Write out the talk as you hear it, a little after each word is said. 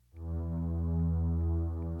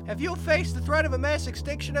Have you faced the threat of a mass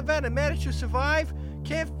extinction event and managed to survive?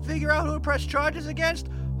 Can't figure out who to press charges against?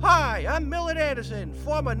 Hi, I'm Millard Anderson,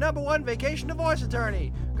 former #1 vacation divorce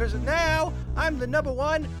attorney. Because now I'm the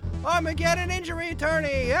 #1 Armageddon injury attorney.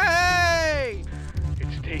 Hey!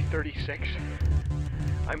 It's day 36.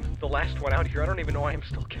 I'm the last one out here. I don't even know why I'm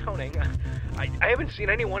still counting. I haven't seen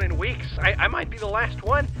anyone in weeks. I might be the last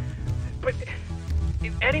one. But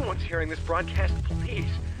if anyone's hearing this broadcast, please,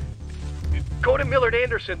 go to Millard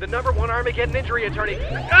Anderson, the #1 Armageddon injury attorney.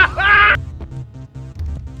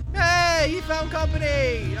 Hey, he found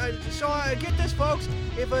company! Get this, folks.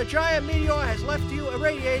 If a giant meteor has left you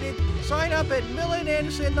irradiated, sign up at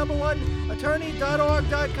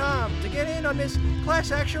millardanderson1attorney.org.com to get in on this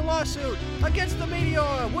class action lawsuit against the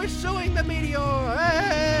meteor. We're suing the meteor.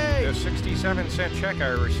 Hey! The 67-cent check I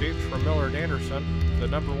received from Millard Anderson, the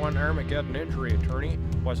 #1 Armageddon injury attorney,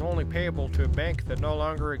 was only payable to a bank that no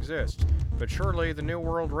longer exists. But surely the New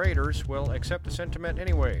World Raiders will accept the sentiment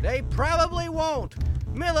anyway. They probably won't.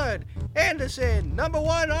 Millard Anderson,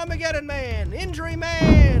 #1 Armageddon man, injury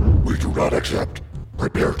man. We do not accept.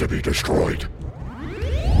 Prepare to be destroyed.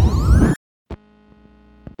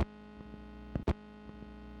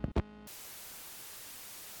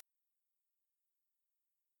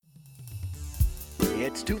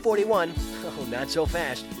 It's 2:41. Oh, not so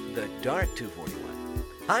fast. The dark 2:41.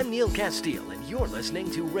 I'm Neil Castile, and you're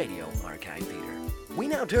listening to Radio Archive Theater. We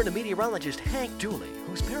now turn to meteorologist Hank Dooley,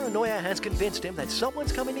 whose paranoia has convinced him that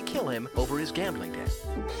someone's coming to kill him over his gambling debt.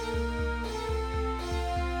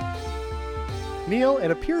 Neil, it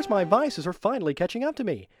appears my vices are finally catching up to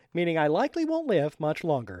me, meaning I likely won't live much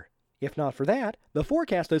longer. If not for that, the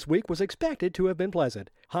forecast this week was expected to have been pleasant.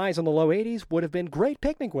 Highs in the low 80s would have been great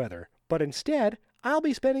picnic weather, but instead, I'll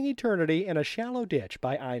be spending eternity in a shallow ditch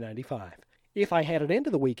by I-95. If I headed into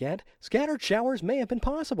the weekend, scattered showers may have been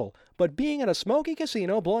possible, but being in a smoky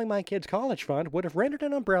casino blowing my kids' college fund would have rendered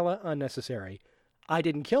an umbrella unnecessary. I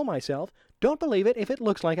didn't kill myself. Don't believe it if it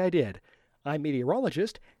looks like I did. I'm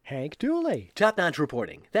meteorologist Hank Dooley. Top-notch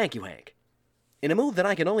reporting. Thank you, Hank. In a move that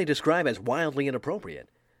I can only describe as wildly inappropriate,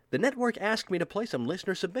 the network asked me to play some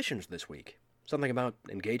listener submissions this week. Something about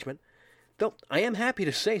engagement. Though I am happy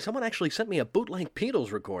to say someone actually sent me a bootleg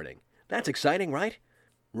Beatles recording. That's exciting, right?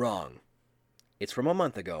 Wrong. It's from a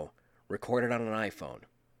month ago, recorded on an iPhone.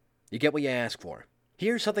 You get what you ask for.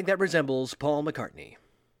 Here's something that resembles Paul McCartney.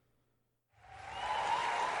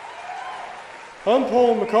 I'm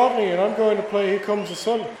Paul McCartney, and I'm going to play Here Comes the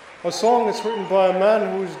Sun, a song that's written by a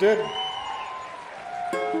man who's dead.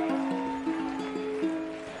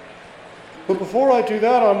 But before I do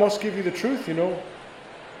that, I must give you the truth, you know.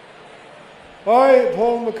 I,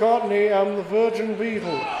 Paul McCartney, am the virgin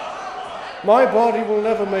Beatle. My body will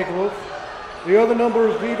never make love. The other number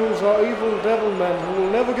of Beatles are evil devil men who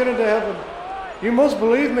will never get into heaven. You must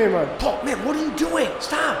believe me, man. Paul, man, what are you doing?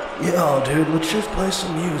 Stop! Yeah, dude, let's just play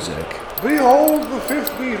some music. Behold the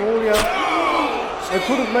fifth Beatle, yeah. I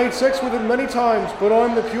could have made sex with him many times, but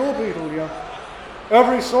I'm the pure Beatle, yeah.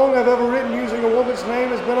 Every song I've ever written using a woman's name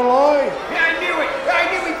has been a lie. Yeah, I knew it! I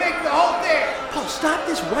knew we faked the whole thing! Paul, stop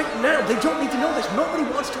this right now. They don't need to know this. Nobody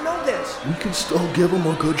wants to know this. We can still give them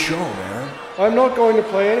a good show, man. I'm not going to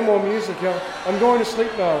play any more music, yeah. I'm going to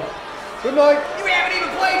sleep now. Good night. You haven't even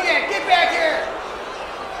played yet! Get back here!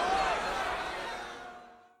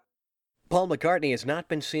 Paul McCartney has not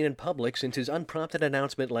been seen in public since his unprompted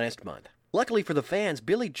announcement last month. Luckily for the fans,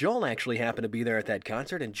 Billy Joel actually happened to be there at that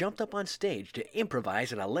concert and jumped up on stage to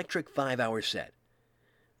improvise an electric 5-hour set.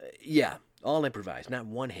 Yeah, all improvised, not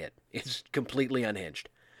one hit. It's completely unhinged.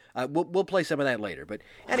 We'll play some of that later, but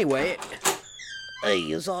anyway... Hey,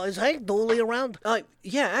 is Hank Dooley around?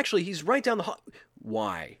 Yeah, actually, he's right down the hall.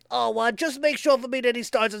 Why? Oh, just make sure for me that he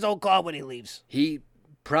starts his own car when he leaves. He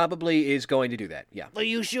probably is going to do that, yeah. Are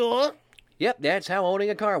you sure? Yep, that's how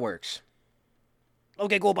owning a car works.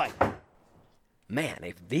 Okay, go bye. Man,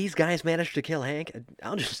 if these guys managed to kill Hank,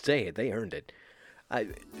 I'll just say it, they earned it.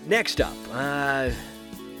 Next up,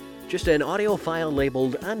 just an audio file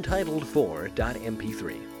labeled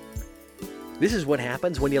untitled4.mp3. This is what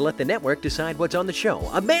happens when you let the network decide what's on the show.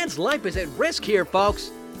 A man's life is at risk here,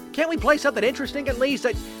 folks. Can't we play something interesting at least?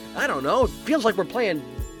 I don't know, it feels like we're playing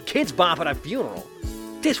Kids Bop at a funeral.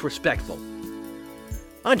 Disrespectful.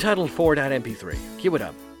 Untitled4.mp3. Cue it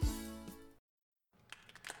up.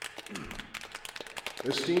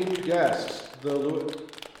 Esteemed guests, the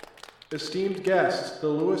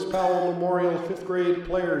Lewis Powell Memorial 5th grade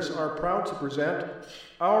players are proud to present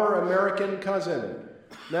Our American Cousin.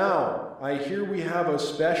 Now, I hear we have a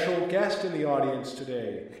special guest in the audience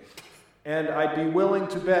today, and I'd be willing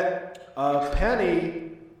to bet a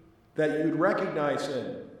penny that you'd recognize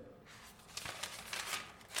him.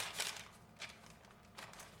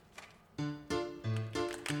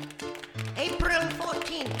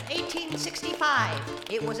 alive.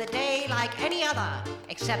 It was a day like any other,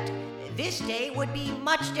 except this day would be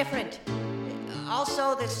much different.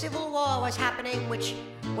 Also, the Civil War was happening, which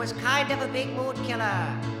was kind of a big mood killer.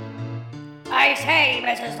 I say,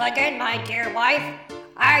 Mrs. Lincoln, my dear wife,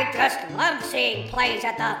 I just love seeing plays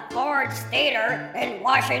at the Ford's Theater in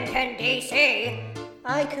Washington, D.C.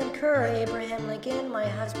 I concur, Abraham Lincoln, my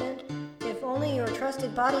husband. If only your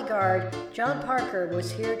trusted bodyguard, John Parker,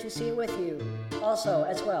 was here to see it with you. Also,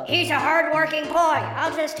 as well. He's a hard-working boy.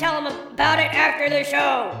 I'll just tell him about it after the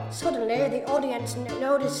show. Suddenly, the audience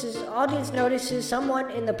notices someone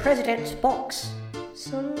in the president's box.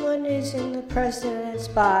 Someone is in the president's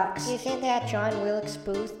box. Isn't that John Wilkes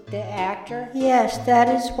Booth, the actor? Yes, that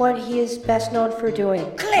is what he is best known for doing.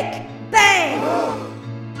 Click! Bang!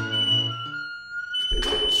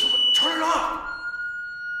 Turn it off!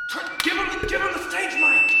 Give him the stage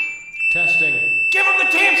mic! Testing. Give him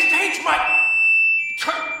the damn stage mic!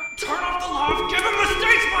 Turn off the loft! Give him the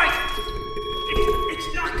stage mic!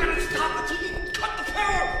 It's not gonna stop until you cut the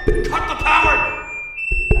power! Cut the power!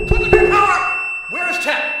 Cut the damn power! Where is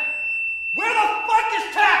Ted? Where the fuck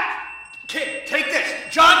is Ted? Kid, take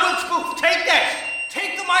this. John Wilkes Booth, take this.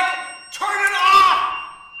 Take the mic. Turn it off.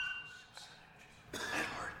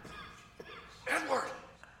 Edward.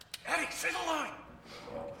 Eddie, say the line.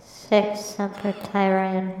 6 Semper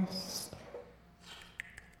Tyrannis.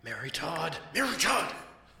 Mary Todd. Mary Todd.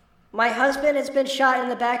 My husband has been shot in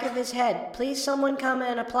the back of his head. Please someone come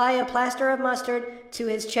and apply a plaster of mustard to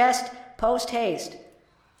his chest post haste.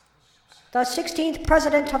 The 16th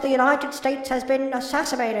President of the United States has been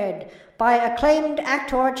assassinated by acclaimed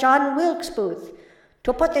actor John Wilkes Booth.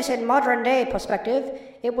 To put this in modern-day perspective,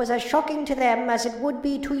 it was as shocking to them as it would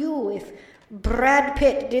be to you if Brad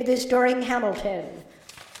Pitt did this during Hamilton.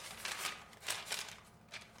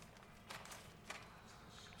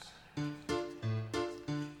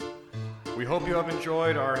 We hope you have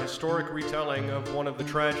enjoyed our historic retelling of one of the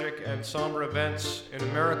tragic and somber events in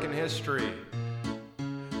American history.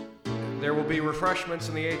 There will be refreshments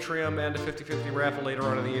in the atrium and a 50-50 raffle later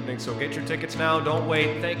on in the evening, so get your tickets now. Don't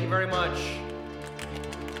wait. Thank you very much.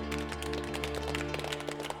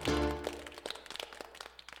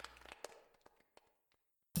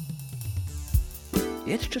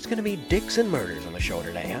 It's just gonna be dicks and murders on the show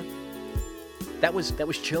today, huh? That was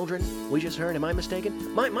Children we just heard, am I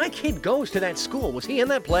mistaken? My kid goes to that school. Was he in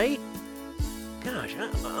that play? Gosh,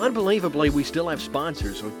 unbelievably, we still have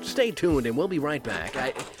sponsors, so stay tuned and we'll be right back.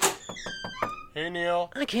 Hey, Neil.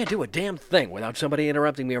 I can't do a damn thing without somebody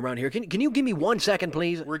interrupting me around here. Can you give me 1 second,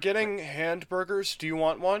 please? We're getting hamburgers. Do you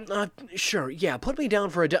want one? Sure, yeah, put me down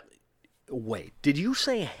for a Wait, did you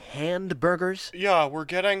say hamburgers? Yeah, we're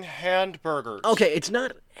getting hamburgers. Okay, it's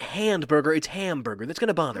not hamburger, it's hamburger. That's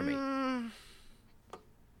gonna bother me.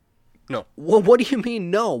 No. Well, what do you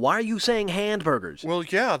mean no? Why are you saying hamburgers? Well,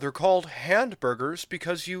 yeah, they're called hamburgers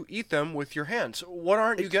because you eat them with your hands. What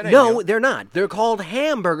aren't you getting? No, Neil? they're not. They're called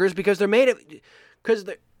hamburgers because they're made of... Because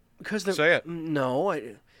they're... Say it. No,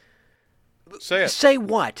 Say it. Say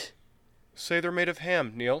what? Say they're made of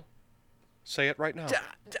ham, Neil. Say it right now.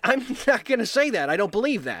 I'm not going to say that. I don't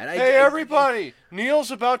believe that. Hey, everybody! Neil's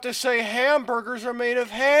about to say hamburgers are made of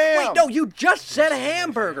ham! Wait, no, you just said a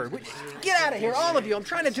hamburger. Get out of here, all of you. I'm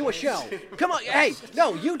trying to do a show. Come on. Hey,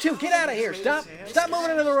 no, you two, get out of here. Stop moving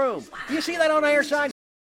into the room. Do you see that on our side?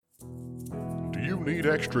 Do you need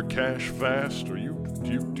extra cash fast? Do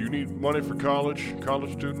you need money for college?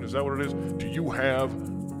 College student, is that what it is? Do you have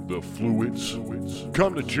the fluids?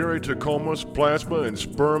 Come to Jerry Tacoma's Plasma and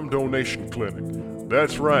Sperm Donation Clinic.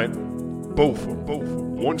 That's right, both of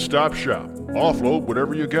them. One-stop shop. Offload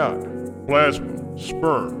whatever you got. Plasma,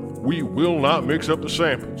 sperm. We will not mix up the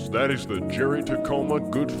samples. That is the Jerry Tacoma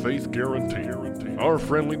Good Faith Guarantee. Our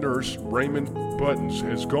friendly nurse, Raymond Buttons,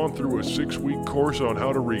 has gone through a 6-week course on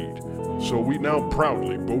how to read. So we now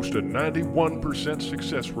proudly boast a 91%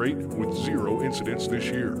 success rate with 0 incidents this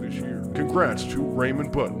year. Congrats to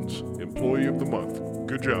Raymond Buttons, Employee of the Month.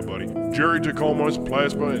 Good job, buddy. Jerry Tacoma's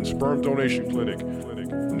Plasma and Sperm Donation Clinic.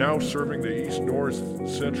 Now serving the East, North,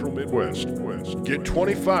 Central, Midwest. Get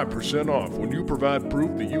 25% off when you provide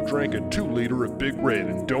proof that you drank a 2-liter of Big Red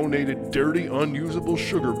and donated dirty, unusable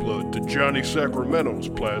sugar blood to Johnny Sacramento's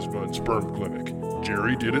Plasma and Sperm Clinic.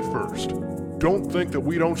 Jerry did it first. Don't think that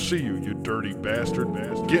we don't see you, you dirty bastard.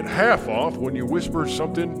 Get half off when you whisper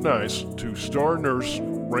something nice to star nurse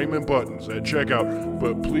Raymond Buttons at checkout,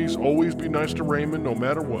 but please always be nice to Raymond no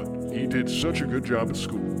matter what. He did such a good job at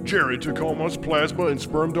school. Jerry Tacoma's Plasma and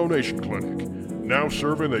Sperm Donation Clinic. Now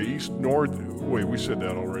serving the East, North... Wait, we said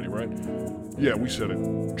that already, right? Yeah, we said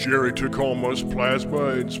it. Jerry Tacoma's Plasma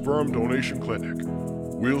and Sperm Donation Clinic.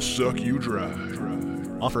 We'll suck you dry.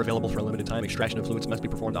 Offer available for a limited time. Extraction of fluids must be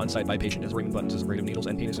performed on-site by patient as Raymond Buttons is afraid of needles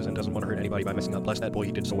and penises and doesn't want to hurt anybody by messing up. Bless that boy,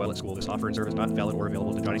 he did so well at school. This offer and service not valid or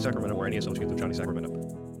available to Johnny Sacramento or any associates of Johnny Sacramento.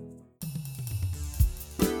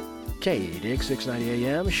 KDIG 690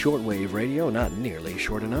 AM, shortwave radio, not nearly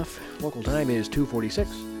short enough. Local time is 2:46.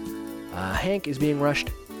 Hank is being rushed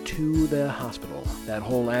to the hospital. That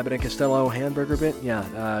whole Abbott and Costello hamburger bit,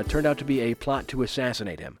 turned out to be a plot to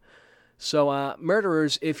assassinate him. So,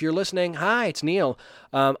 murderers, if you're listening, hi, it's Neil.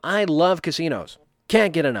 I love casinos.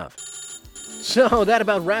 Can't get enough. So that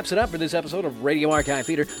about wraps it up for this episode of Radio Archive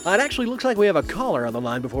Theater. It actually looks like we have a caller on the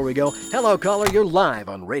line before we go. Hello, caller. You're live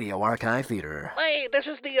on Radio Archive Theater. Hey, this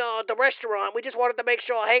is the restaurant. We just wanted to make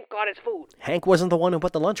sure Hank got his food. Hank wasn't the one who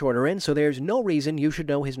put the lunch order in, so there's no reason you should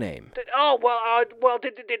know his name. Did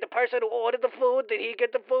the person who ordered the food, did he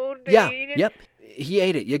get the food? Did he eat it? Yep. He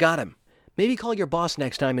ate it. You got him. Maybe call your boss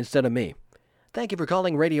next time instead of me. Thank you for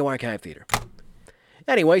calling Radio Archive Theater.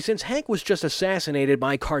 Anyway, since Hank was just assassinated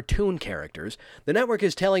by cartoon characters, the network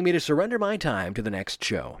is telling me to surrender my time to the next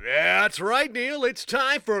show. That's right, Neil. It's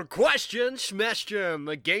time for Question Schmestion,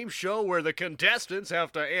 the game show where the contestants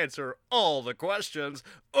have to answer all the questions,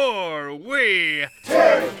 or we...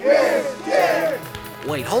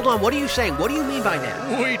 Wait, hold on. What are you saying? What do you mean by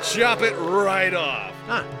that? We chop it right off.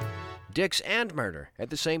 Huh. Dicks and murder at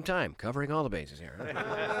the same time, covering all the bases here.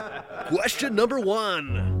 Question number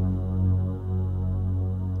 1.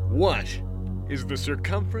 What is the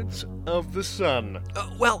circumference of the sun?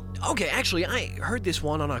 Actually, I heard this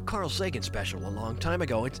one on a Carl Sagan special a long time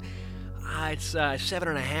ago. It's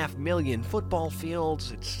 7.5 million football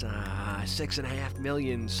fields. It's 6.5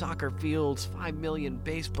 million soccer fields. 5 million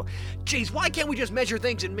baseball. Jeez, why can't we just measure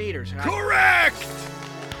things in meters? Correct!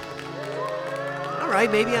 All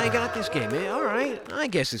right, maybe I got this game. All right, I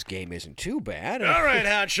guess this game isn't too bad. All right,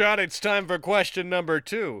 Hotshot, it's time for question number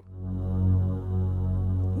 2.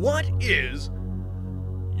 What is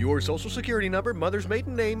your social security number, mother's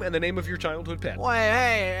maiden name, and the name of your childhood pet? Wait,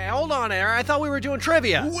 hey, hold on there. I thought we were doing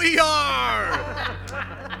trivia. We are!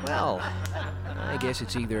 Well, I guess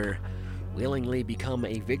it's either willingly become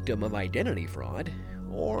a victim of identity fraud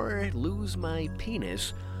or lose my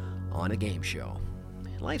penis on a game show.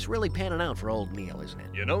 Life's really panning out for old Neil, isn't it?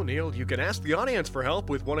 You know, Neil, you can ask the audience for help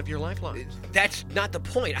with one of your lifelines. That's not the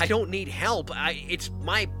point. I don't need help. It's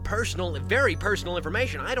my very personal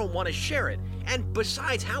information. I don't want to share it. And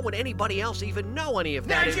besides, how would anybody else even know any of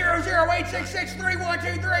that?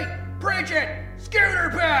 900-866-3123. Bridget,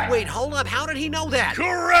 Scooter Pet. Wait, hold up. How did he know that?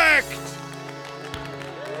 Correct!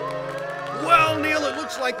 Well, Neil, it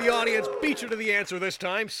looks like the audience beat you to the answer this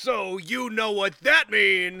time, so you know what that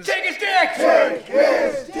means. Take his dick! Take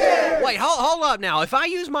his dick! Wait, hold up now. If I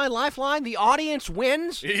use my lifeline, the audience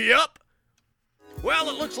wins? Yep. Well,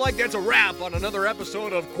 it looks like that's a wrap on another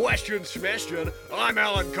episode of Question Schmestion. I'm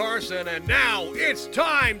Alan Carson, and now it's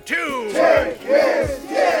time to... Take his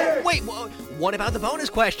dick! Wait, what about the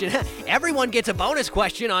bonus question? Everyone gets a bonus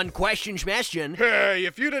question on Question Schmestion. Hey,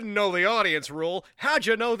 if you didn't know the audience rule, how'd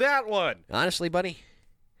you know that one? Honestly, buddy,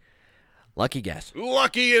 lucky guess.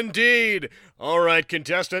 Lucky indeed. All right,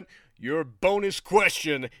 contestant, your bonus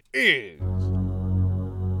question is...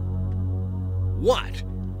 What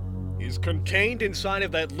is contained inside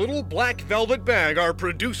of that little black velvet bag our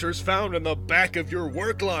producers found in the back of your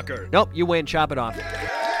work locker? Nope, you win. Chop it off.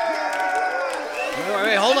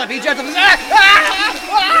 Wait, hold up. Each other.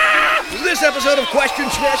 This episode of Question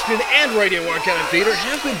Schmestion and Radio Archive Theater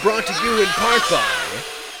has been brought to you in part by...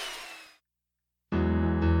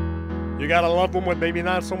 You got a loved one with maybe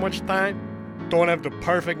not so much time? Don't have the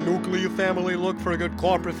perfect nuclear family look for a good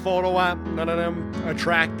corporate photo op? None of them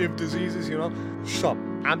attractive diseases, you know? Sup,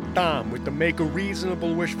 I'm Tom with the Make a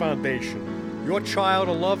Reasonable Wish Foundation. Your child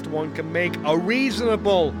or loved one can make a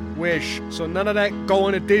reasonable wish, so none of that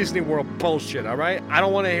going to Disney World bullshit, all right? I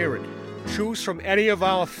don't want to hear it. Choose from any of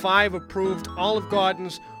our 5 approved Olive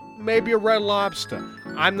Gardens, maybe a Red Lobster.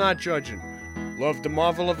 I'm not judging. Love the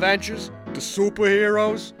Marvel Avengers? The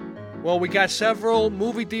superheroes? Well, we got several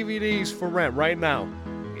movie DVDs for rent right now.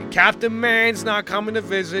 Captain Man's not coming to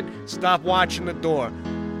visit. Stop watching the door.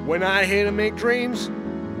 We're not here to make dreams.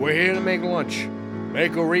 We're here to make lunch.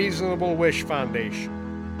 Make a Reasonable Wish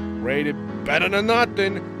Foundation. Rated better than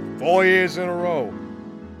nothing 4 years in a row.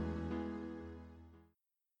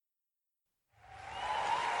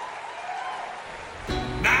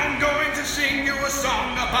 Now I'm going to sing you a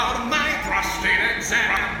song about my prostate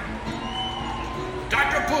exam.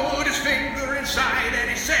 Doctor put his finger inside and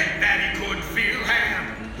he said that he could feel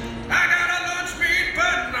ham. I got a lunch meat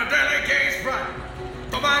button, a deli case front.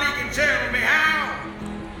 Nobody can tell me how.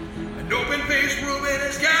 An open-faced Reuben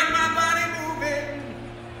has got my body moving,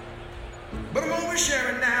 but I'm always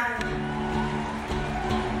sharing now.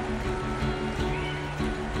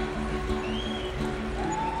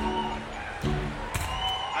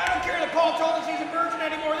 I don't care that Paul told us he's a virgin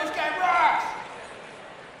anymore. This guy rocks.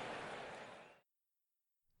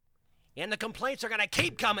 And the complaints are gonna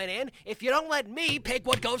keep coming in if you don't let me pick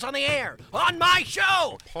what goes on the air. On my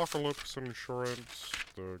show! Apocalypse Insurance,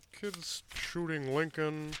 the kids shooting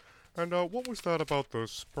Lincoln, and what was that about the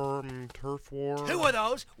sperm turf war? 2 of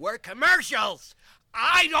those were commercials!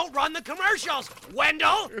 I don't run the commercials,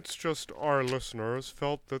 Wendell! It's just our listeners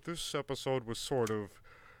felt that this episode was sort of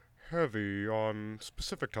heavy on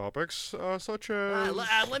specific topics, such as...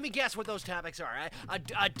 let me guess what those topics are.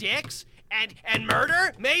 Dicks? And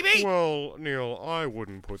murder, maybe? Well, Neil, I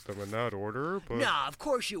wouldn't put them in that order, but... Nah, of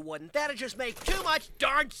course you wouldn't. That'd just make too much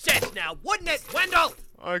darn sense now, wouldn't it, Wendell?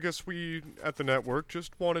 I guess we, at the network,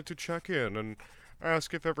 just wanted to check in and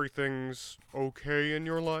ask if everything's okay in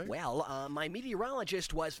your life. Well, my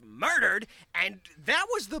meteorologist was murdered, and that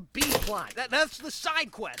was the B plot. That's the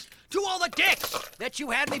side quest to all the dicks that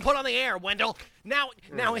you had me put on the air, Wendell. Now,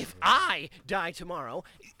 if I die tomorrow,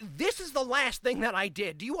 this is the last thing that I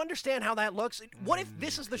did. Do you understand how that looks? What if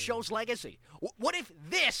this is the show's legacy? What if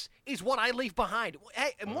this is what I leave behind?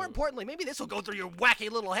 Hey, and more importantly, maybe this will go through your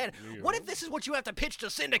wacky little head. Neil. What if this is what you have to pitch to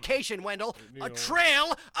syndication, Wendell? Neil. A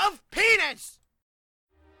trail of penis!